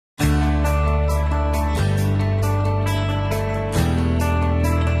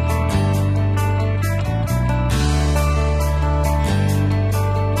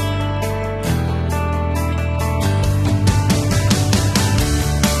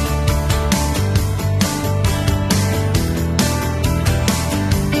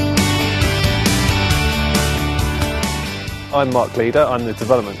I'm Mark Leader, I'm the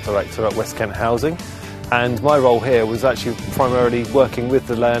Development Director at West Kent Housing, and my role here was actually primarily working with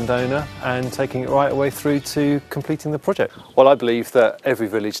the landowner and taking it right away through to completing the project. Well, I believe that every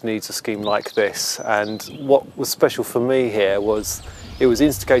village needs a scheme like this, and what was special for me here was it was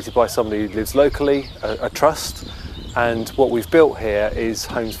instigated by somebody who lives locally, a trust, and what we've built here is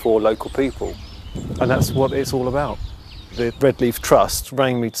homes for local people, and that's what it's all about. The Red Leaf Trust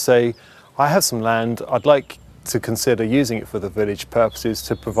rang me to say, I have some land, I'd like to consider using it for the village purposes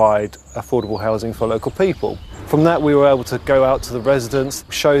to provide affordable housing for local people. From that we were able to go out to the residents,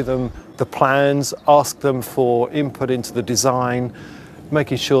 show them the plans, ask them for input into the design,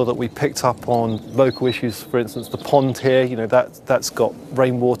 making sure that we picked up on local issues. For instance, the pond here, you know, that's got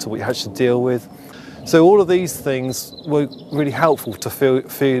rainwater we had to deal with. So all of these things were really helpful to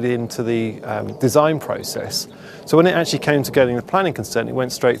feed into the design process. So when it actually came to getting the planning consent, it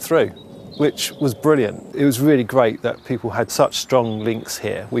went straight through, which was brilliant. It was really great that people had such strong links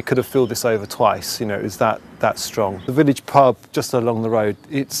here. We could have filled this over twice, you know, it was that strong. The village pub just along the road,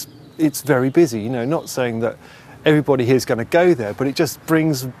 it's very busy, you know, not saying that everybody here is going to go there, but it just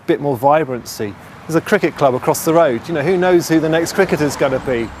brings a bit more vibrancy. There's a cricket club across the road, you know, who knows who the next cricketer is going to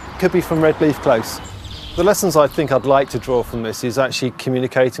be? Could be from Red Leaf Close. The lessons I think I'd like to draw from this is actually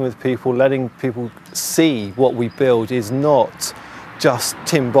communicating with people, letting people see what we build is not just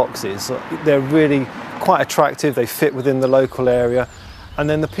tin boxes. They're really quite attractive, they fit within the local area, and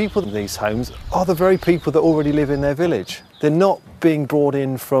then the people in these homes are the very people that already live in their village. They're not being brought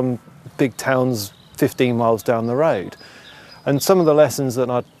in from big towns 15 miles down the road. And some of the lessons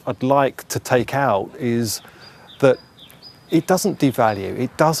that I'd like to take out is that it doesn't devalue,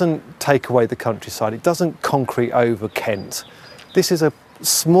 it doesn't take away the countryside, it doesn't concrete over Kent. This is a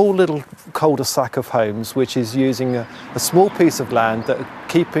small little cul-de-sac of homes which is using a small piece of land that are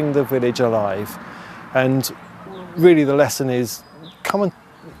keeping the village alive. And really the lesson is come and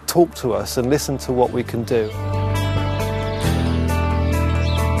talk to us and listen to what we can do.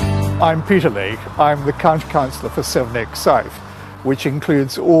 I'm Peter Lake, I'm the County Councillor for Sevenoaks South, which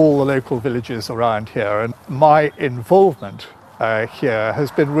includes all the local villages around here, and my involvement here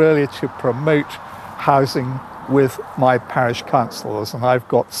has been really to promote housing with my parish councils, and I've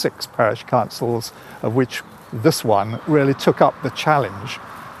got 6 parish councils, of which this one really took up the challenge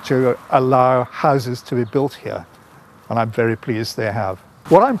to allow houses to be built here, and I'm very pleased they have.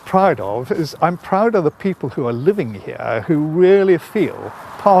 What I'm proud of is I'm proud of the people who are living here, who really feel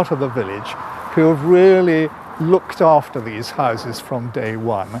part of the village, who have really looked after these houses from day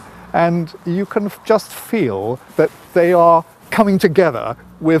one, and you can just feel that they are coming together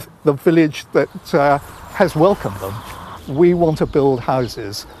with the village that has welcomed them. We want to build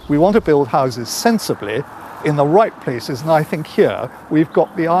houses. We want to build houses sensibly in the right places, and I think here we've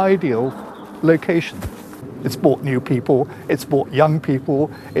got the ideal location. It's brought new people, it's brought young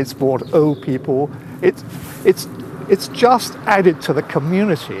people, it's brought old people. It's just added to the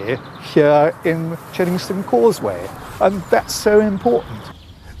community here in Chiddingstone Causeway, and that's so important.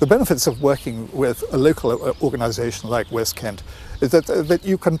 The benefits of working with a local organisation like West Kent is that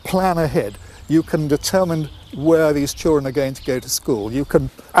you can plan ahead. You can determine where these children are going to go to school. You can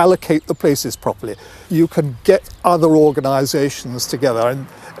allocate the places properly. You can get other organisations together. And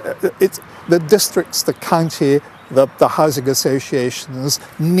the districts, the county, the housing associations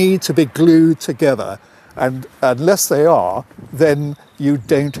need to be glued together. And unless they are, then you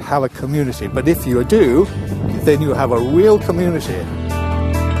don't have a community. But if you do, then you have a real community.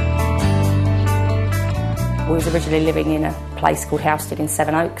 We was originally living in a place called Housestead in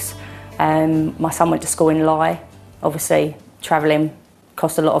Sevenoaks. My son went to school in Lye. Obviously, travelling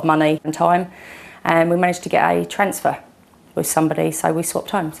cost a lot of money and time. And we managed to get a transfer with somebody, so we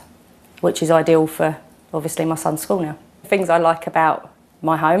swapped homes, which is ideal for, obviously, my son's school now. The things I like about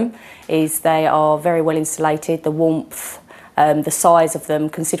my home is they are very well insulated, the warmth, the size of them,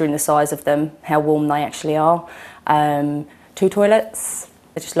 considering the size of them, how warm they actually are. 2 toilets.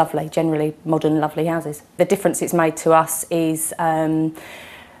 They're just lovely, generally modern, lovely houses. The difference it's made to us is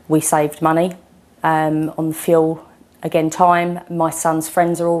we saved money on the fuel, again time. My son's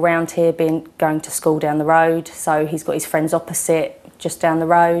friends are all around here, going to school down the road, so he's got his friends opposite, just down the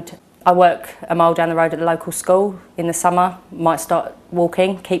road. I work a mile down the road at the local school in the summer, might start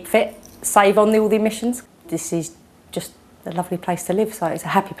walking, keep fit, save on all the emissions. This is just a lovely place to live, so it's a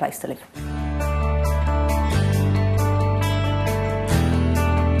happy place to live.